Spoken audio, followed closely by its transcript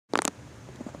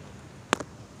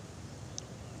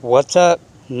What's up,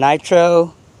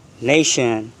 Nitro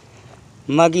Nation?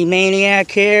 Muggy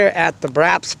Maniac here at the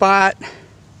Brap spot.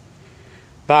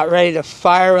 About ready to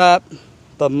fire up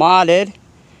the modded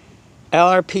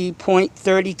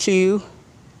lrp.32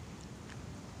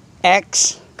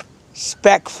 X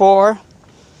spec4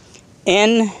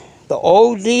 in the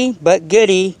oldie but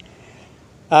goodie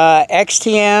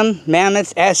XTM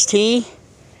Mammoth ST.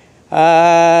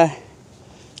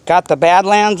 Got the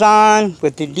Badlands on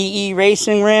with the DE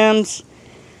racing rims.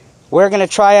 We're going to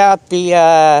try out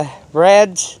the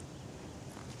Reds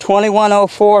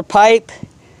 2104 pipe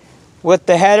with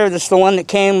the header. This is the one that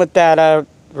came with that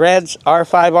Reds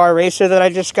R5R racer that I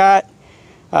just got.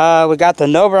 We got the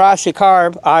Novarasi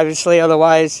carb, obviously,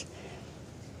 otherwise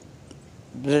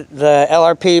the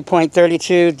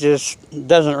lrp.32 just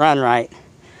doesn't run right.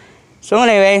 So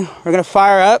anyway, we're going to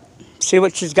fire up, see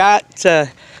what she's got. It's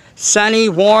sunny,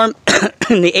 warm,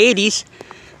 in the 80s.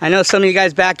 I know some of you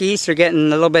guys back east are getting a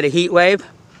little bit of heat wave.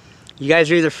 You guys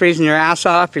are either freezing your ass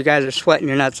off or you guys are sweating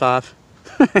your nuts off.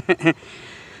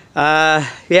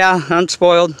 Yeah,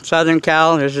 unspoiled, Southern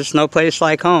Cal. There's just no place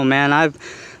like home, man. I've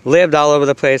lived all over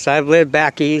the place. I've lived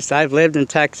back east. I've lived in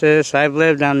Texas. I've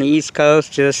lived on the East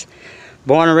Coast. Just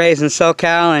born and raised in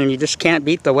SoCal, and you just can't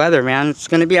beat the weather, man. It's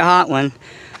going to be a hot one.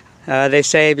 They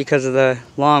say because of the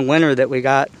long winter that we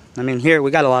got. I mean, here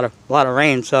we got a lot of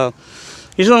rain. So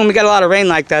usually when we get a lot of rain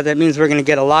like that, that means we're going to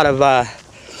get a lot of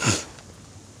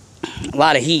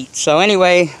heat. So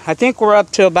anyway, I think we're up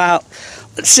to about,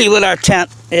 let's see what our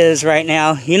temp is right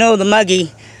now. You know, the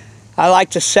Muggy, I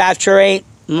like to saturate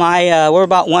my, we're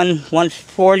about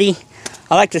 140.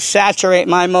 I like to saturate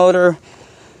my motor,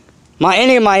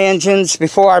 any of my engines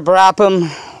before I brap them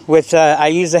with, I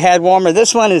use the head warmer.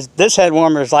 This head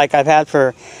warmer is like I've had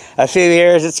for a few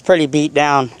years. It's pretty beat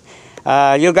down.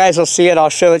 You guys will see it. I'll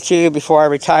show it to you before I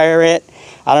retire it.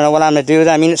 I don't know what I'm going to do with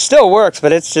it. I mean, it still works,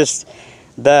 but it's just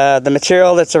the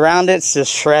material that's around it's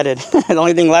just shredded. The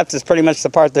only thing left is pretty much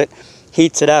the part that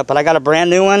heats it up. But I got a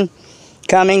brand new one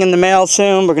coming in the mail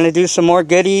soon. We're going to do some more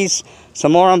goodies,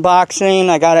 some more unboxing.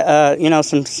 I got you know,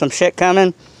 some shit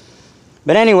coming.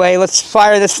 But anyway, let's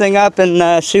fire this thing up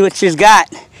and see what she's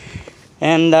got.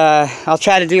 And I'll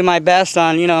try to do my best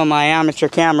on, you know, my amateur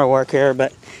camera work here.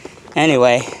 But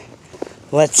anyway,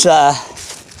 let's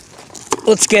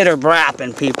get her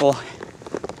brapping, people.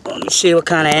 Let me see what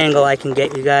kind of angle I can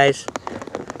get you guys.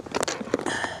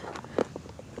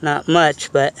 Not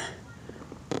much, but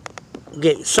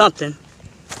getting something.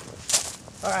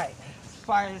 All right, let's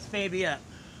fire this baby up.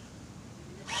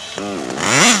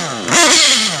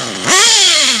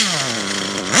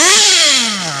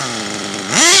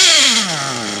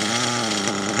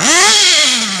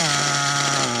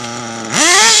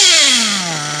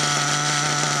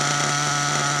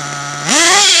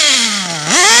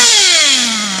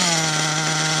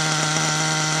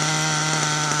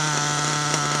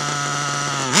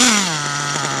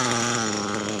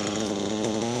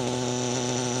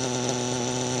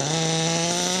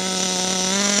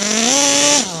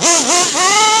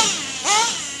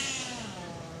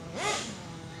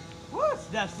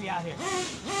 Dusty out here.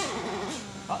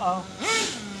 Uh-oh.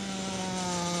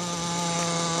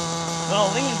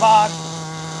 Little lean bog.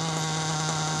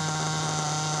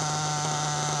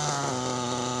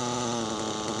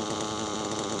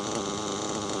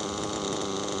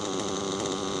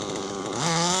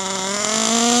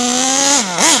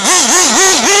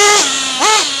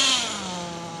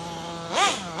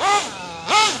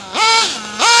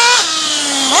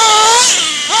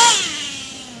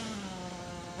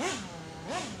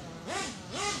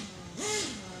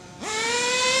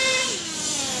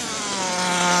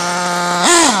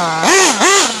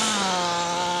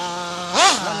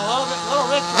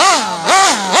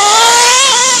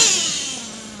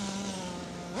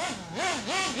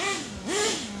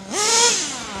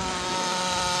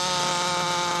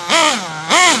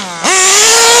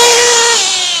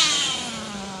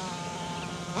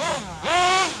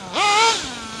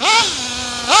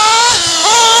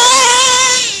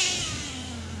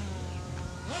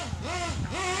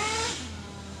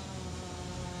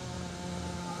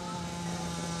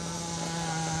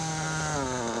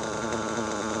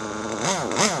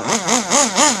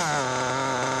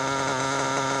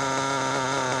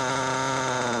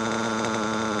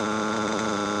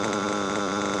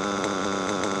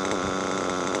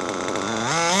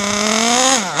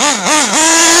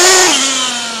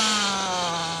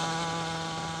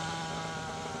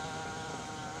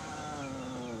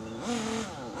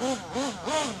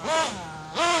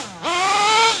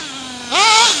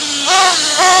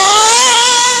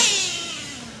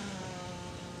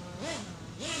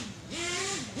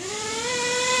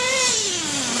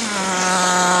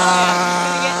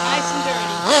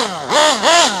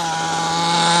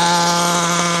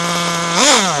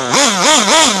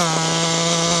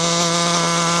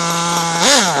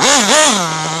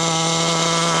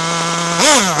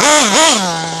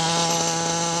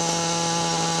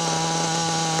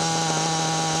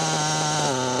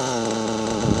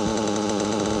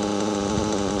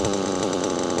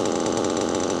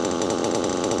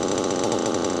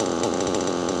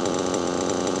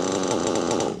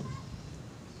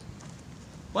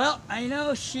 I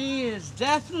know she is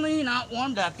definitely not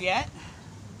warmed up yet,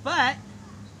 but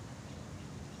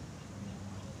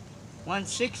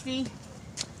 160,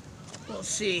 we'll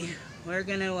see. We're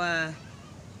gonna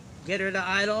get her to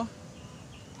idle,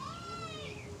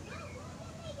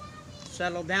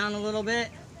 settle down a little bit.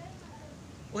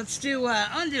 Let's do,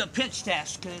 I'm gonna do a pinch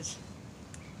test because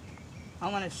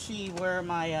I want to see where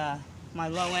my my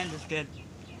low end is good.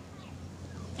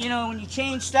 You know, when you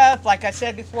change stuff, like I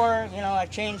said before, you know, I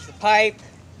changed the pipe.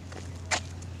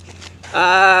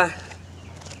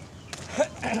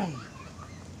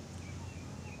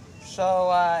 So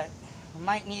I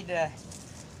might need to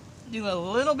do a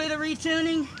little bit of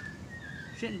retuning.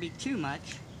 Shouldn't be too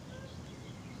much,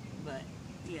 but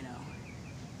you know,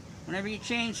 whenever you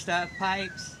change stuff,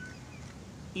 pipes,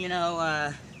 you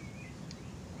know,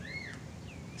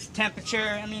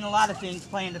 temperature, I mean, a lot of things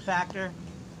play into factor.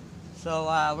 So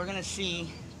we're gonna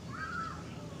see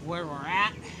where we're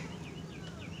at.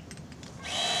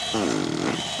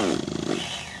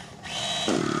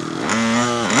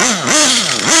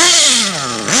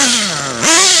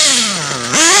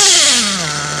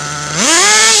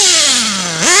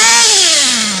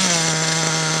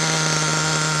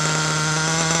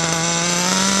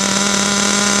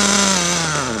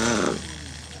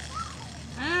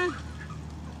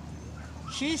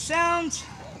 She sounds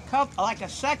like a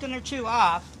second or two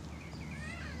off.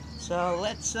 So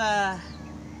let's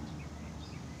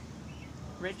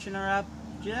richen her up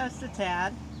just a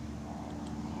tad.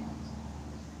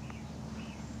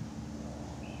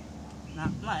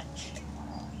 Not much.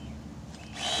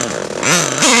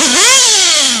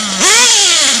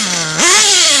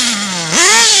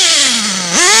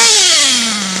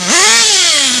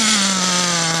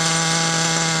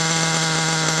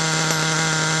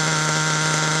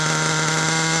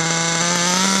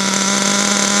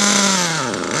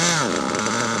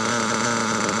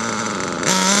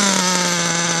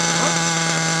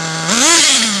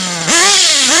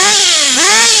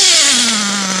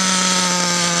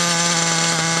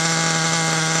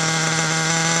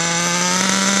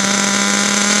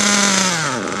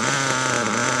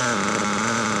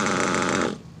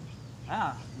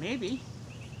 Maybe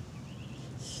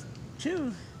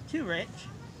too rich.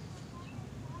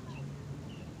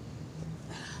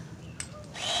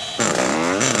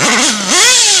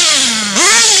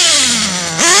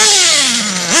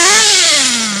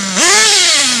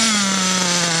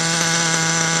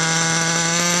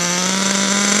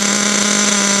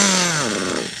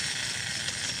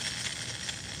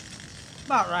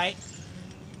 About right.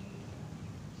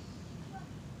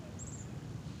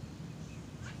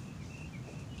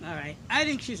 All right, I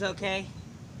think she's okay.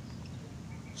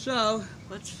 So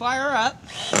let's fire her up.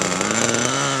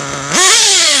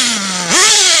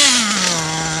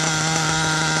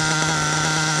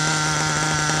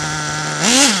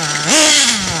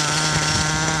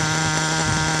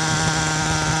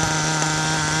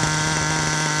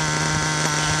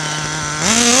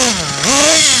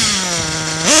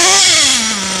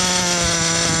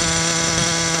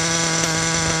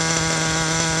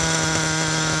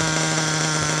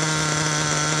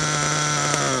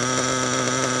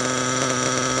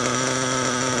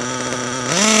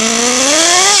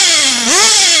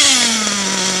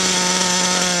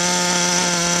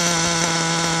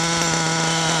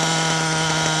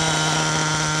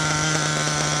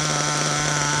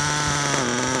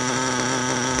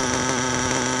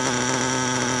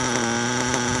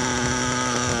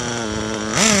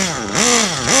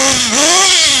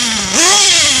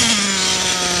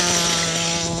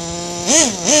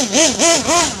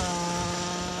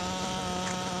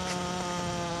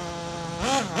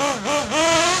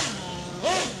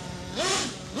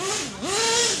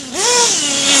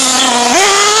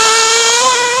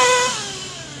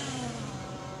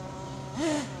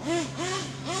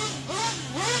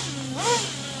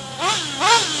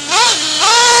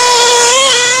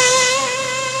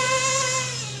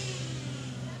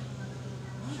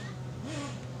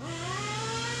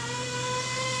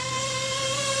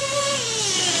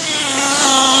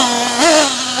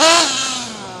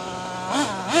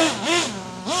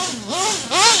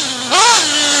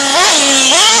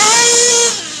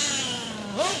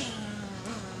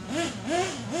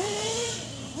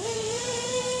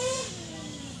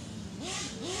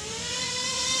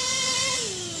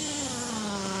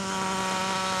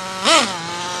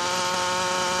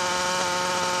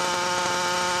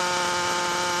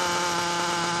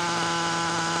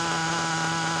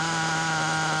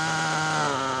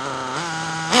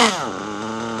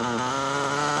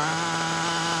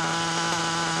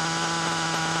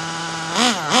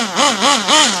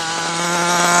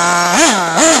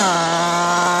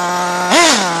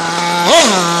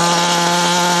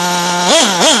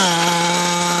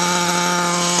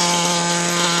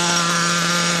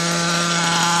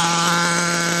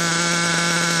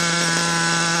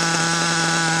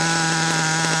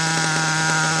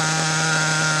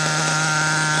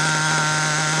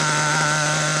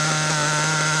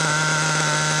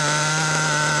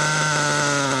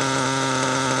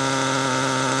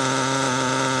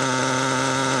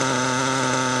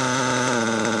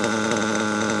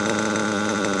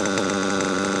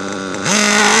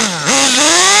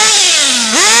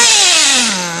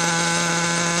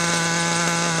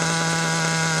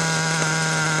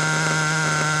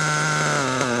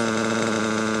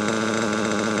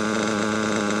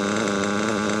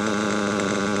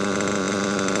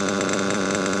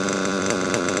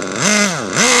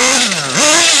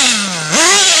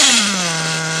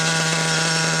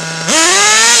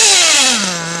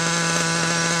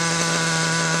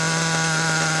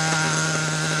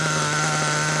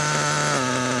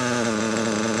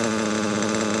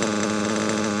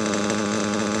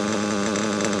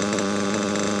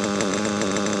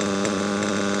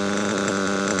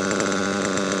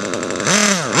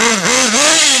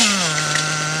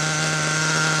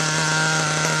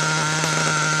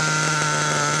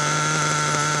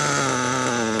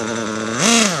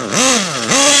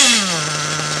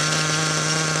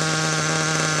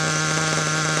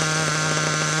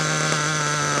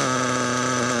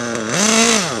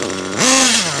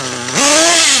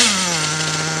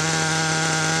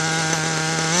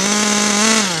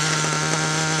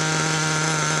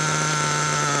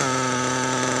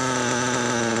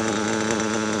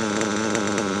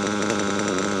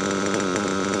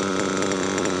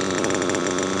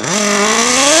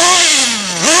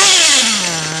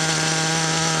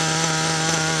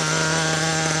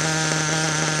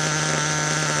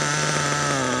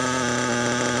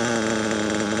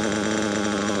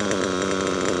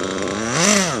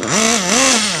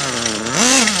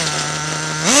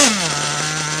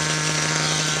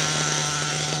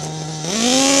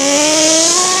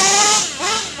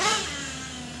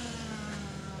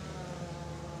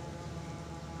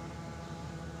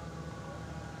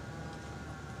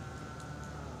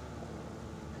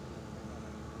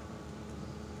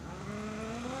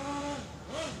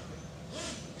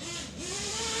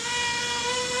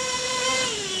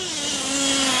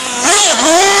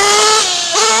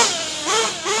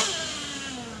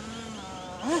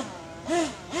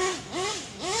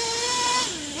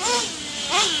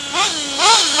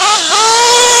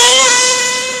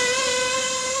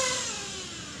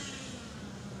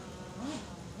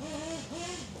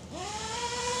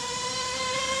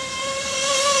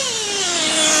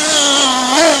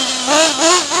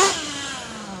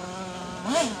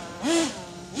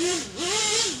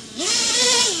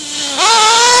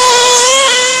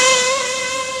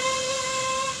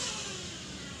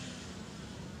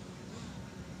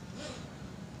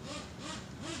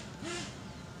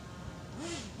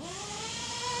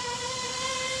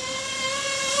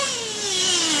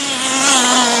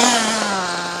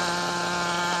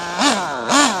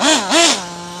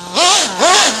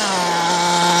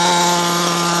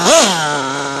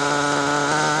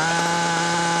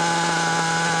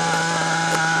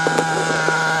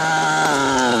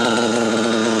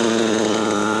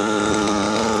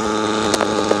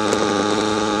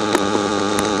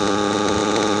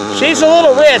 She's a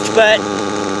little rich, but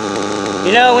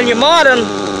you know, when you mod them,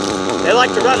 they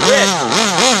like to run rich.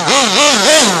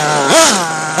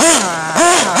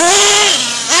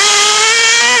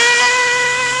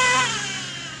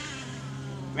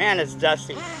 Man, it's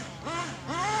dusty.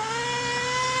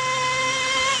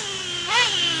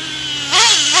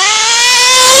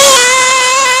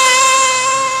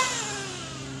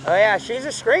 Oh yeah, she's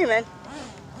a screaming.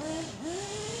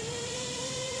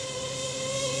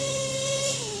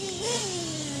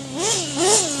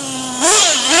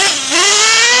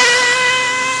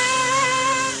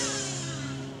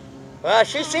 Well,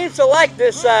 she seems to like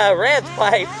this red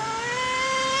pipe.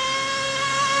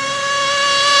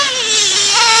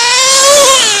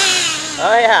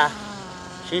 Oh yeah,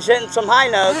 she's hitting some high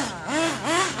notes.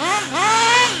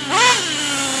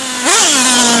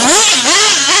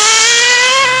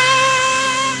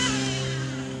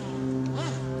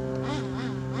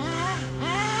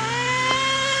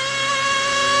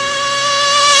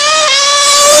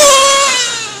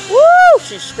 Woo!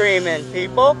 She's screaming,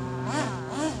 people.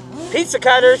 Pizza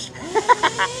cutters.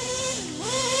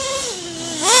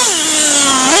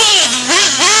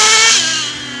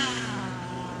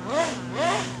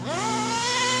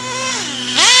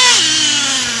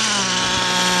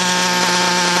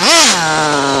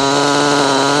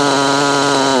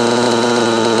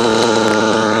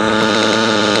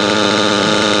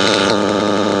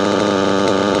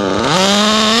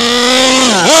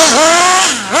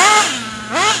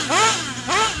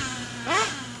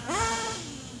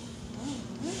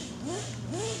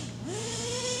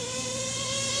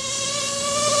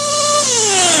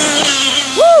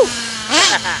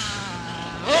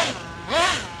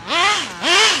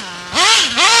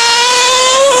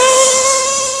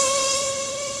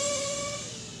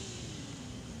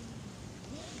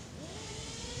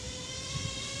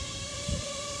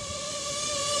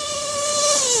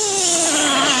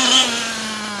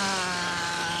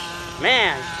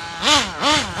 Man,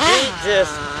 she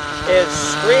just is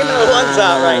screaming her lungs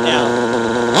out right now.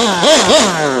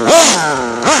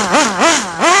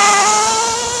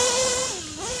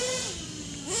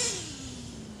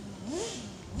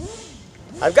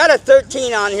 I've got a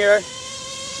 13 on here.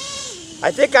 I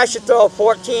think I should throw a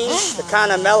 14 to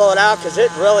kind of mellow it out because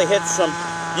it really hits some,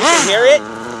 you can hear it,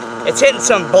 it's hitting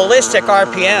some ballistic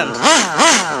RPMs.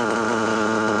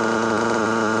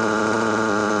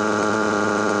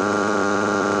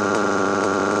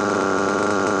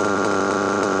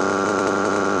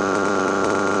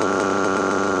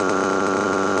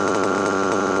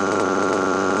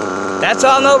 That's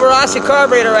all Novarossi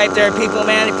carburetor right there, people,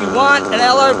 man. If you want an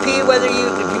LRP,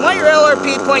 if you want your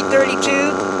LRP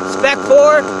 .32, spec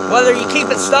 4, whether you keep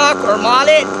it stock or mod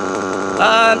it,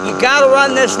 you gotta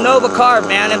run this Nova carb,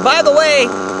 man. And by the way,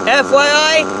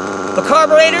 FYI, the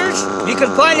carburetors, you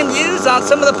can find them used on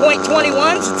some of the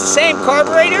 .21s. It's the same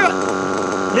carburetor.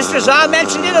 Mr. Zah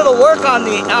mentioned it. It'll work on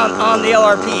the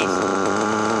LRPs.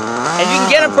 And you can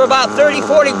get them for about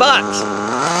 30-40 bucks.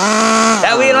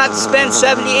 That way you don't have to spend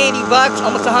 70-80 bucks,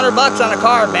 almost 100 bucks on a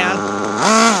carb, man.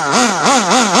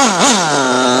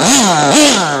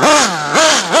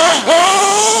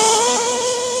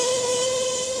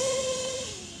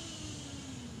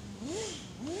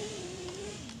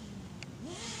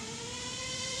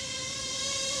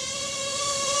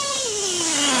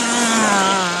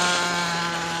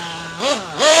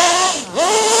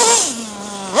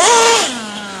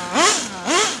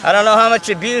 I don't know how much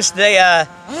abuse the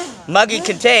Muggy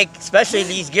can take, especially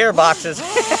these gearboxes.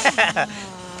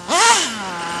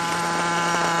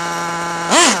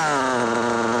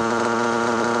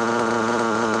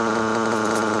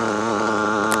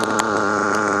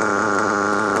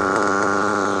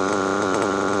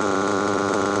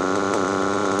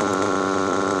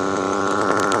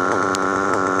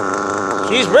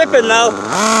 She's ripping though.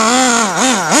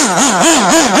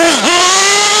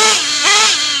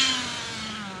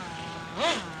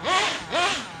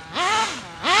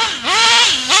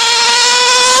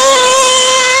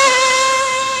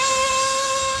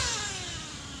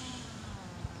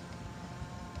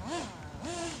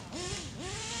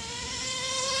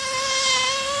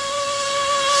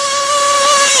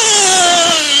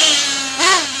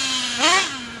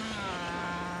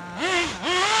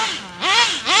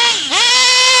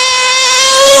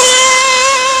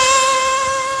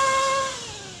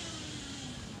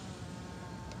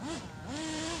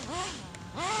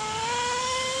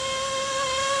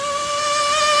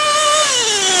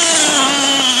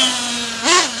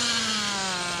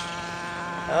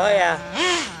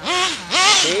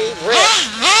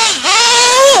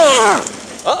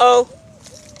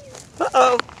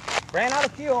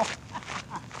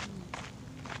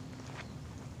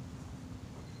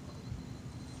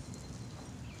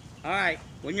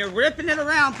 when you're ripping it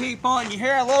around, people, and you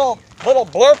hear a little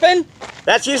blurping,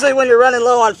 that's usually when you're running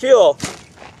low on fuel.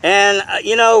 And,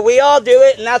 you know, we all do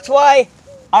it, and that's why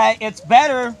it's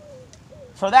better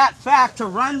for that fact to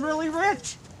run really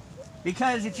rich.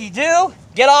 Because if you do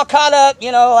get all caught up,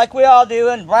 you know, like we all do,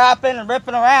 and wrapping and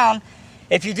ripping around,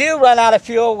 if you do run out of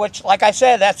fuel, which, like I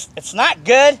said, it's not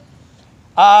good.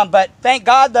 But thank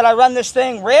God that I run this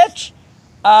thing rich.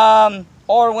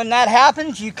 Or when that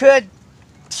happens, you could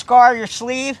scar your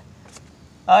sleeve.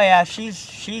 Oh yeah,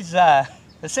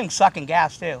 this thing's sucking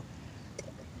gas too.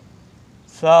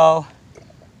 So,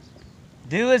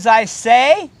 do as I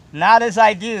say, not as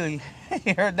I do.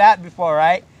 You heard that before,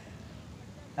 right?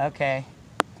 Okay.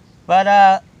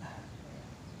 But,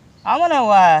 I'm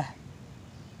gonna,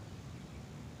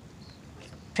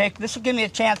 this will give me a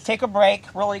chance to take a break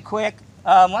really quick.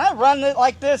 When I run it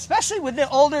like this, especially with the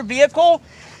older vehicle,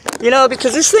 you know,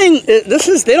 because this thing,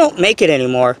 they don't make it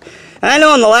anymore. And I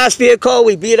know in the last vehicle,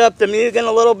 we beat up the Mugen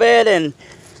a little bit, and,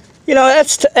 you know,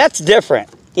 that's different.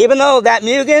 Even though that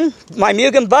Mugen, my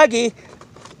Mugen buggy,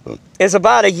 is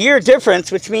about a year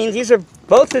difference, which means these are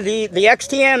both of the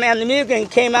XTM and the Mugen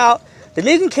came out. The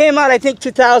Mugen came out, I think,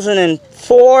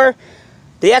 2004.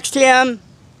 The XTM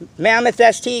Mammoth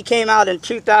ST came out in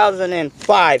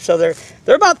 2005. So they're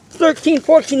about 13,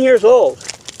 14 years old.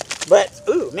 But,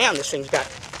 ooh, man, this thing's got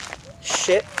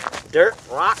shit, dirt,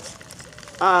 rocks,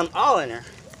 all in there.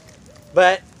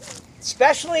 But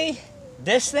especially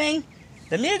this thing,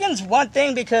 the Mugen's one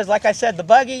thing because, like I said, the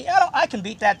buggy, I can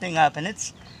beat that thing up, and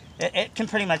it can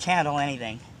pretty much handle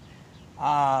anything.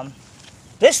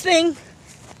 This thing,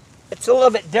 it's a little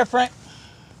bit different.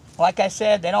 Like I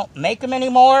said, they don't make them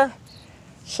anymore,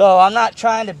 so I'm not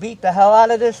trying to beat the hell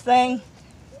out of this thing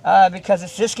because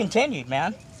it's discontinued,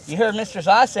 man. You heard Mr.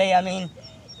 Zah say, I mean,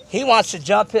 he wants to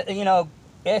jump it, you know,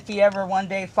 if he ever one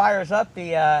day fires up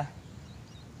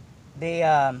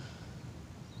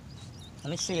let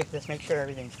me see if this, make sure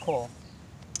everything's cool.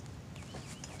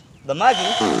 The Muggy.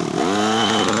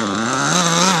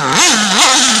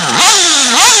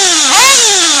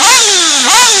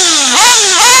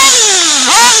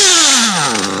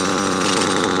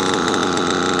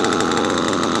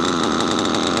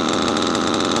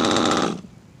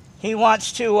 He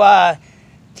wants to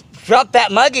drop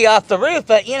that Muggy off the roof,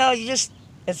 but you know, it's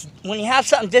when you have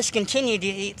something discontinued,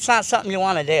 it's not something you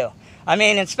want to do. I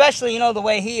mean, especially, you know, the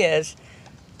way he is.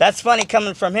 That's funny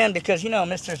coming from him because, you know,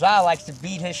 Mr. Zah likes to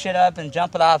beat his shit up and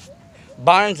jump it off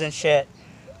barns and shit.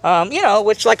 You know,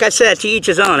 which, like I said, to each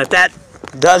his own. If that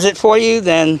does it for you,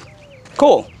 then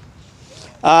cool.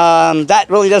 That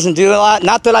really doesn't do a lot.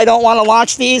 Not that I don't want to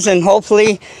launch these, and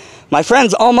hopefully my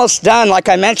friend's almost done. Like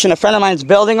I mentioned, a friend of mine's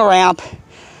building a ramp.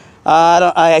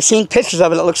 I've seen pictures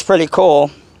of it. It looks pretty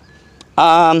cool.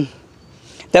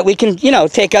 That we can, you know,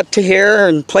 take up to here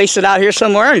and place it out here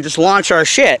somewhere and just launch our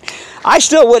shit. I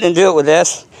still wouldn't do it with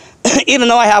this, even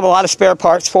though I have a lot of spare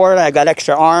parts for it. I got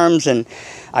extra arms and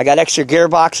I got extra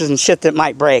gearboxes and shit that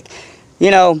might break.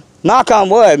 You know, knock on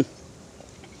wood,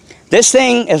 this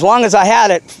thing, as long as I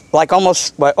had it, like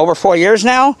almost, what, over 4 years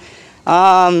now,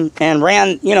 and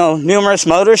ran, you know, numerous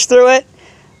motors through it.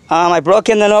 I broke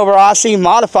in the Nova Rossi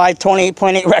modified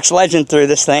 28.8 Rex Legend through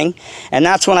this thing, and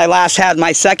that's when I last had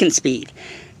my second speed,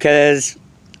 because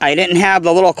I didn't have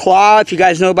the little claw. If you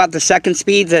guys know about the second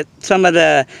speeds that some of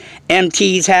the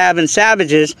MTs have and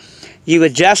Savages, you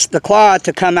adjust the claw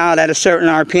to come out at a certain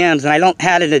RPMs, and I don't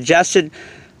had it adjusted.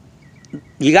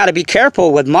 You got to be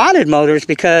careful with modded motors,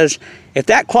 because if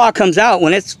that claw comes out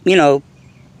when it's, you know,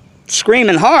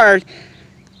 screaming hard,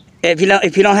 if you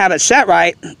don't have it set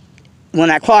right, when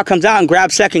that claw comes out and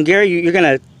grabs second gear, you're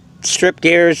gonna strip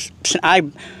gears. I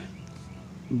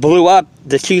blew up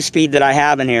the 2-speed that I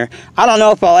have in here. I don't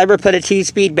know if I'll ever put a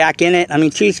 2-speed back in it. I mean,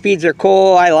 2-speeds are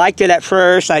cool. I liked it at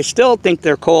first. I still think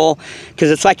they're cool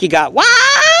because it's like you got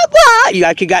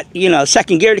you got, you know,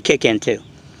 second gear to kick into.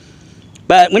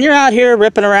 But when you're out here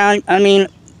ripping around, I mean,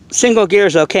 single gear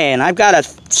is okay. And I've got a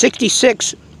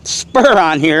 66 spur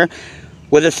on here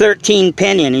with a 13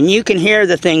 pinion, and you can hear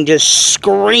the thing just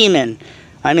screaming.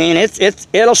 I mean,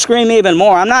 it'll scream even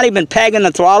more. I'm not even pegging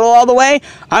the throttle all the way.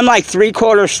 I'm like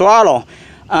 3/4 throttle.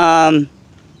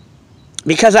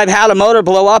 Because I've had a motor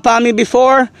blow up on me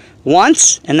before,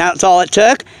 once, and that's all it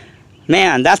took.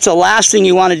 Man, that's the last thing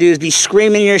you want to do, is be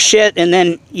screaming your shit, and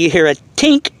then you hear a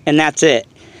tink, and that's it.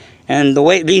 And the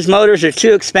way these motors are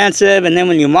too expensive, and then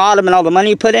when you mod them and all the money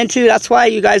you put into, that's why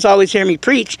you guys always hear me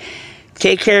preach.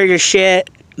 Take care of your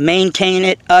shit, maintain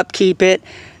it, upkeep it.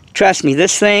 Trust me,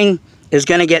 this thing is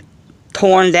going to get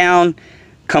torn down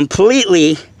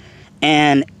completely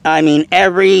And I mean,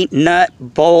 every nut,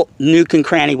 bolt, nook and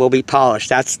cranny will be polished.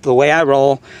 That's the way I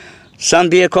roll.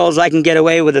 Some vehicles I can get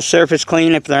away with a surface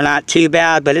clean if they're not too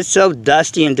bad, but it's so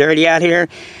dusty and dirty out here.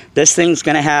 This thing's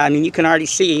gonna have, I mean, you can already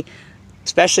see,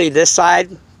 especially this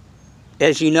side,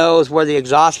 as you know, is where the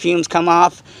exhaust fumes come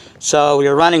off. So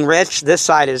you're running rich, this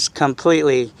side is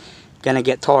completely gonna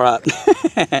get tore up.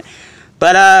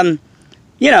 But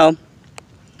you know,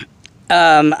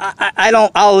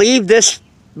 I'll leave this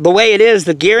the way it is,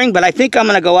 the gearing, but I think I'm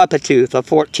gonna go up a tooth, a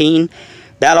 14.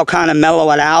 That'll kind of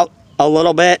mellow it out a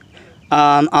little bit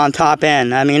on top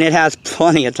end. I mean, it has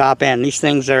plenty of top end. These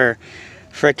things are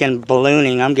freaking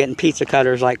ballooning. I'm getting pizza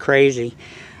cutters like crazy.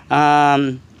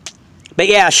 But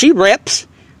yeah, she rips.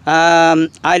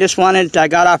 I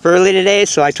got off early today,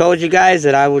 so I told you guys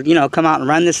that I would, you know, come out and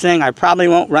run this thing. I probably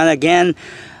won't run again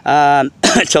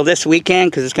until this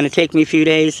weekend, because it's going to take me a few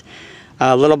days,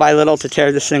 little by little, to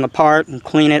tear this thing apart and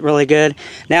clean it really good.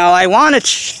 Now, I want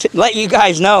to let you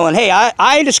guys know, and hey,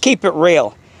 I just keep it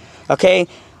real, okay?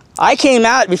 I came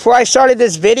out, before I started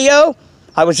this video,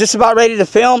 I was just about ready to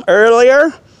film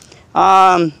earlier,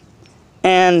 and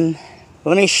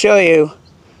let me show you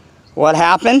what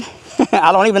happened.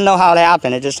 I don't even know how it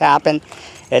happened. It just happened.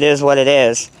 It is what it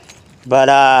is.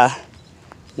 But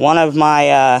one of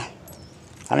my, I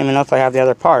don't even know if I have the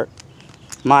other part.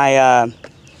 My,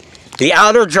 the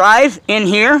outer drive in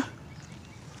here,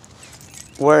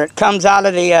 where it comes out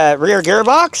of the rear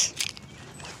gearbox,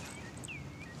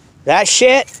 that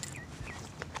shit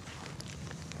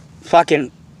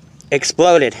fucking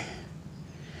exploded.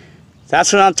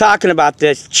 That's what I'm talking about.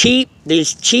 These cheap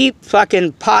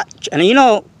fucking pot, and you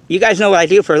know, you guys know what I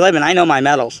do for a living. I know my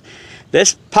metals.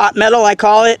 This pot metal, I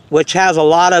call it, which has a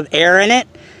lot of air in it,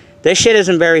 this shit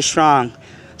isn't very strong.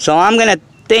 So I'm gonna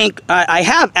think, I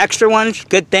have extra ones,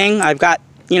 good thing. I've got,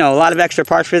 you know, a lot of extra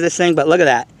parts for this thing, but look at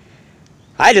that.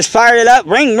 I just fired it up,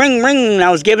 ring, ring, ring, and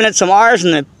I was giving it some R's,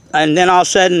 and then all of a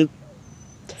sudden,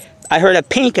 I heard a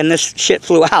pink, and this shit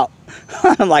flew out.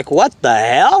 I'm like, what the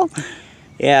hell?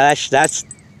 Yeah, that's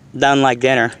done like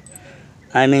dinner.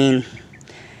 I mean,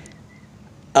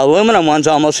 aluminum ones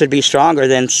almost should be stronger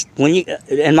than, when you,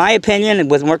 in my opinion,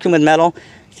 with working with metal,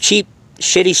 cheap,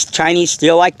 shitty Chinese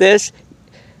steel like this,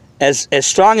 as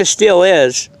strong as steel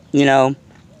is, you know,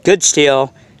 good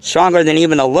steel, stronger than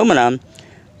even aluminum,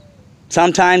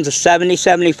 sometimes a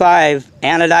 70-75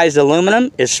 anodized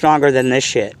aluminum is stronger than this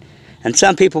shit. And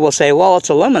some people will say, well, it's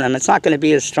aluminum, it's not going to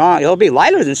be as strong. It'll be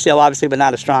lighter than steel, obviously, but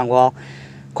not as strong. Well,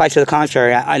 quite to the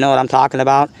contrary, I know what I'm talking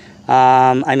about.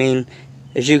 I mean,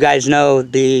 as you guys know,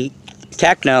 the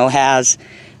Techno has,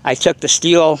 I took the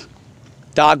steel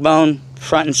dog bone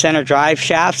front and center drive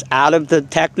shafts out of the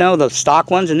Techno, the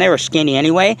stock ones, and they were skinny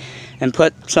anyway, and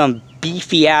put some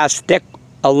beefy ass thick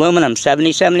aluminum,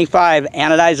 70-75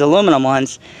 anodized aluminum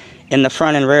ones in the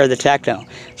front and rear of the Techno.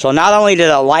 So not only did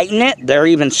it lighten it, they're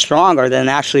even stronger than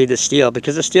actually the steel,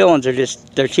 because the steel ones are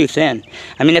just, they're too thin.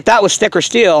 I mean, if that was thicker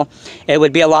steel, it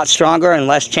would be a lot stronger and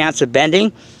less chance of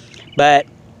bending, but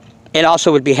it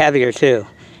also would be heavier too.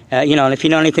 You know, and if you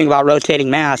know anything about rotating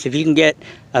mass, if you can get,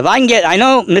 if I can get, I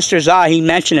know Mr. Zah, he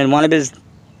mentioned in one of his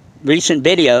recent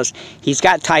videos, he's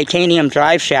got titanium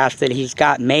drive shafts that he's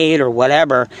got made or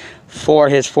whatever for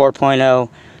his 4.0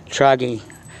 truggy.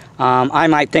 I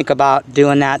might think about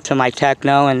doing that to my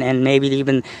Techno and maybe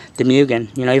even the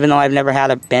Mugen, you know, even though I've never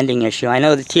had a bending issue. I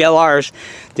know the TLRs,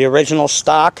 the original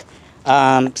stock,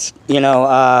 you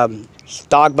know,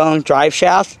 dog bone drive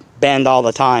shafts bend all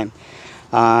the time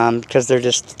because they're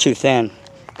just too thin.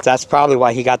 That's probably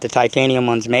why he got the titanium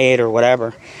ones made or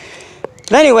whatever.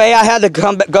 But anyway, I had to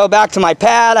go back to my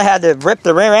pad. I had to rip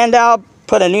the rear end out,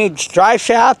 put a new drive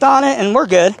shaft on it, and we're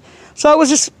good. So it was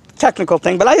just technical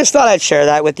thing, but I just thought I'd share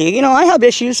that with you. You know, I have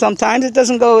issues sometimes. It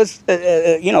doesn't go as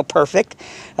you know, perfect.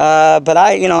 But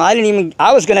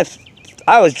I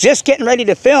was just getting ready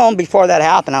to film before that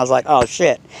happened. I was like, oh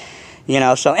shit, you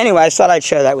know. So anyway, I just thought I'd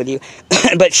share that with you.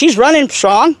 But she's running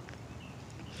strong.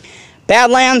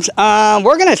 Badlands,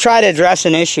 we're going to try to address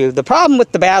an issue. The problem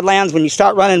with the Badlands, when you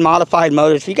start running modified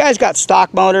motors, if you guys got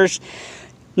stock motors,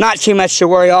 not too much to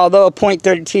worry, although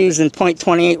 .32s and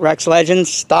 .28 Rex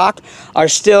Legends stock are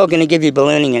still going to give you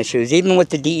ballooning issues, even with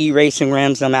the DE racing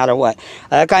rims, no matter what.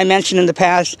 Like I mentioned in the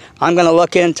past, I'm going to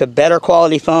look into better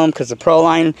quality foam, because the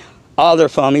Proline, all their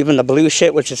foam, even the blue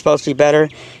shit, which is supposed to be better,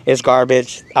 is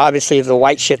garbage. Obviously, the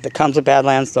white shit that comes with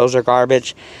Badlands, those are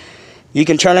garbage. You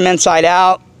can turn them inside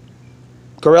out.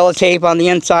 Gorilla tape on the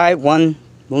inside, one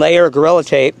layer of Gorilla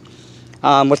tape,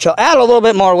 which will add a little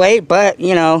bit more weight, but,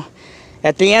 you know,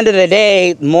 at the end of the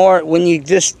day, more when you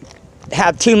just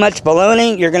have too much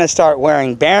ballooning, you're going to start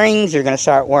wearing bearings, you're going to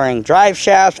start wearing drive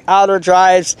shafts, outer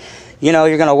drives, you know,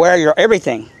 you're going to wear your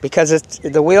everything, because it's,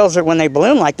 the wheels are, when they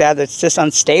balloon like that, it's just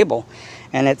unstable,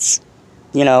 and it's,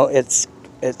 you know, it's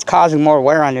causing more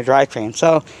wear on your drivetrain.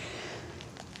 So,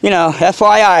 you know,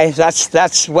 FYI,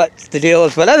 that's what the deal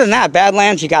is. But other than that,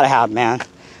 Badlands you got to have, man.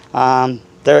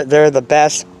 They're the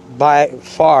best by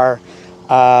far.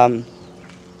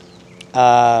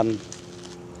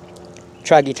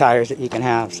 Truggy tires that you can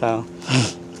have. So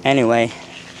anyway,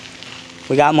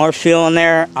 we got more fuel in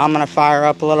there. I'm gonna fire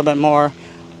up a little bit more.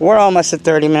 We're almost at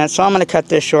 30 minutes, so I'm gonna cut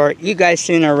this short. You guys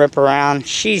seen her rip around.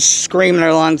 She's screaming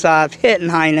her lungs off, hitting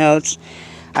high notes.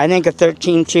 I think a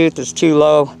 13 tooth is too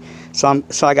low, so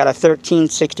I got a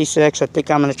 1366. I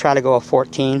think I'm gonna try to go a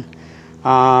 14.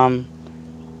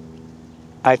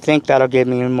 I think that'll give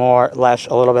me a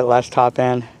little bit less top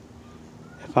end,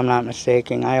 if I'm not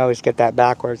mistaken. I always get that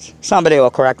backwards. Somebody will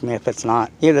correct me if it's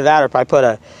not. Either that, or if I put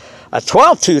a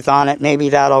 12 tooth on it, maybe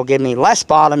that'll give me less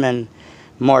bottom and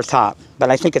more top.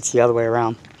 But I think it's the other way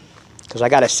around, because I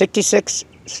got a 66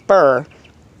 spur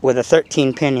with a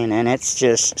 13 pinion, and it's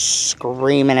just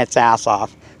screaming its ass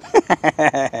off.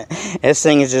 This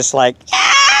thing is just like,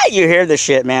 ah! You hear the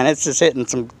shit, man. It's just hitting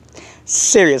some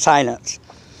serious high notes.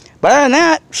 But other than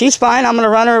that, she's fine. I'm going to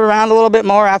run her around a little bit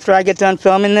more after I get done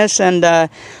filming this, and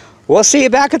we'll see you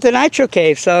back at the Nitro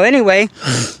Cave. So anyway,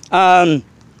 shout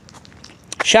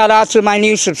out to my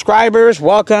new subscribers.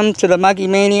 Welcome to the Muggy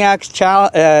Maniacs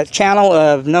channel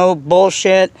of no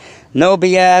bullshit, no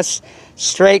BS,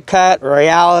 straight cut,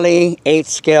 reality, 8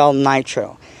 scale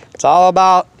nitro. It's all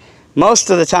about, most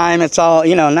of the time, it's all,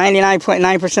 you know,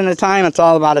 99.9% of the time, it's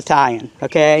all about Italian,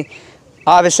 okay?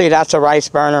 Obviously, that's a rice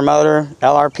burner motor.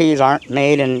 LRPs aren't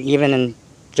made even in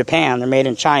Japan. They're made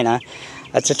in China.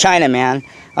 That's a Chinaman.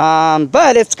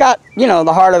 But it's got, you know,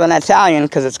 the heart of an Italian,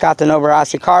 because it's got the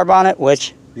Novarasi carb on it,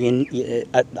 which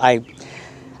I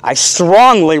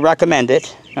strongly recommend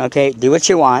it. Okay, do what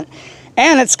you want.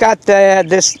 And it's got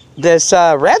this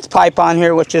Reds pipe on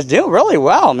here, which is doing really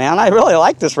well, man. I really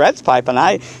like this Reds pipe, and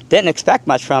I didn't expect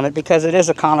much from it, because it is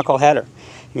a conical header.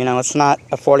 You know, it's not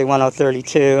a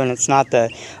 41032, and it's not the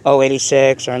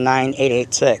 086 or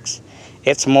 9886.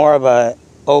 It's more of a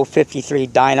 053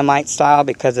 dynamite style,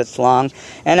 because it's long.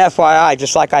 And FYI,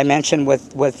 just like I mentioned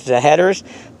with the headers,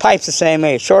 pipe's the same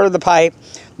way. Shorter the pipe,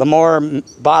 the more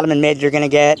bottom and mid you're going to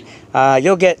get.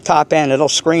 You'll get top end. It'll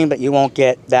scream, but you won't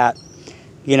get that,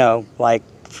 you know, like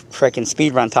freaking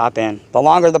speed run top end. The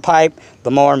longer the pipe,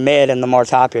 the more mid and the more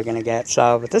top you're gonna get.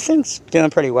 So, but this thing's doing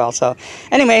pretty well. So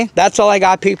anyway, that's all I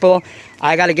got, people.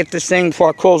 I got to get this thing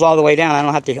before it cools all the way down. I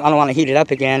don't want to heat it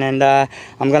up again, and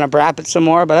I'm gonna brap it some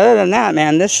more. But other than that,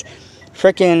 man, this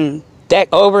freaking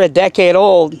over a decade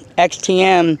old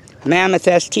XTM Mammoth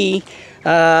ST,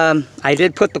 I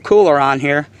did put the cooler on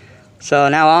here. So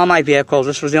now all my vehicles,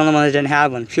 this was the only one that didn't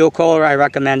have one. Fuel cooler, I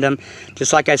recommend them.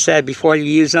 Just like I said, before you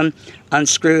use them,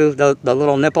 unscrew the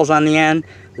little nipples on the end,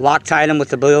 Loctite them with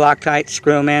the blue Loctite,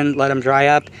 screw them in, let them dry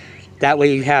up. That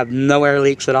way you have no air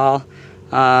leaks at all.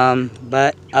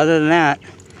 But other than that,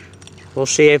 we'll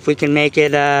see if we can make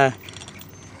it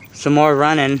some more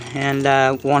running, and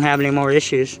won't have any more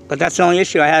issues. But that's the only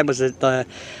issue I had, was the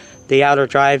outer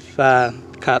drive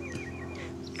cup.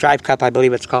 Drive cup, I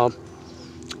believe it's called.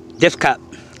 Diff cup.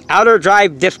 Outer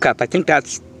drive diff cup. I think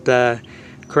that's the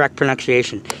correct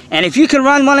pronunciation. And if you can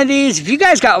run one of these, if you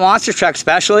guys got monster trucks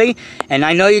especially, and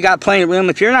I know you got plenty of room,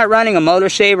 if you're not running a motor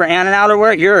saver and an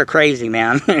outerwear, you're a crazy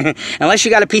man. Unless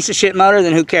you got a piece of shit motor,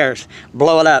 then who cares?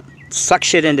 Blow it up. Suck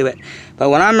shit into it.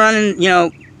 But when I'm running, you know,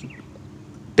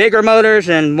 bigger motors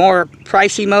and more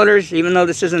pricey motors, even though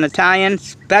this isn't Italian,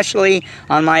 especially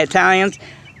on my Italians,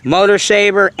 motor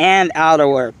saver and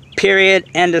outerwear. Period.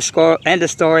 End of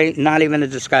story. Not even a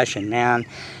discussion, man.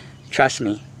 Trust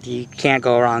me, you can't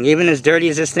go wrong. Even as dirty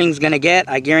as this thing's gonna get,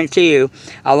 I guarantee you,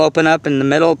 I'll open up in the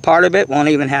middle part of it, won't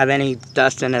even have any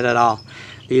dust in it at all.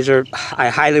 These are, I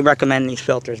highly recommend these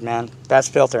filters, man.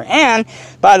 Best filter. And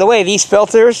by the way, these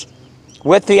filters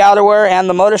with the outerwear and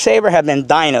the motor saver have been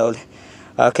dynoed,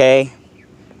 okay,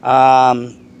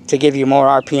 to give you more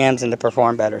RPMs and to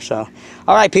perform better. So,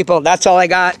 all right, people, that's all I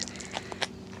got.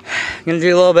 I'm gonna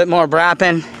do a little bit more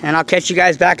brapping, and I'll catch you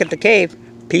guys back at the cave.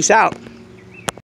 Peace out.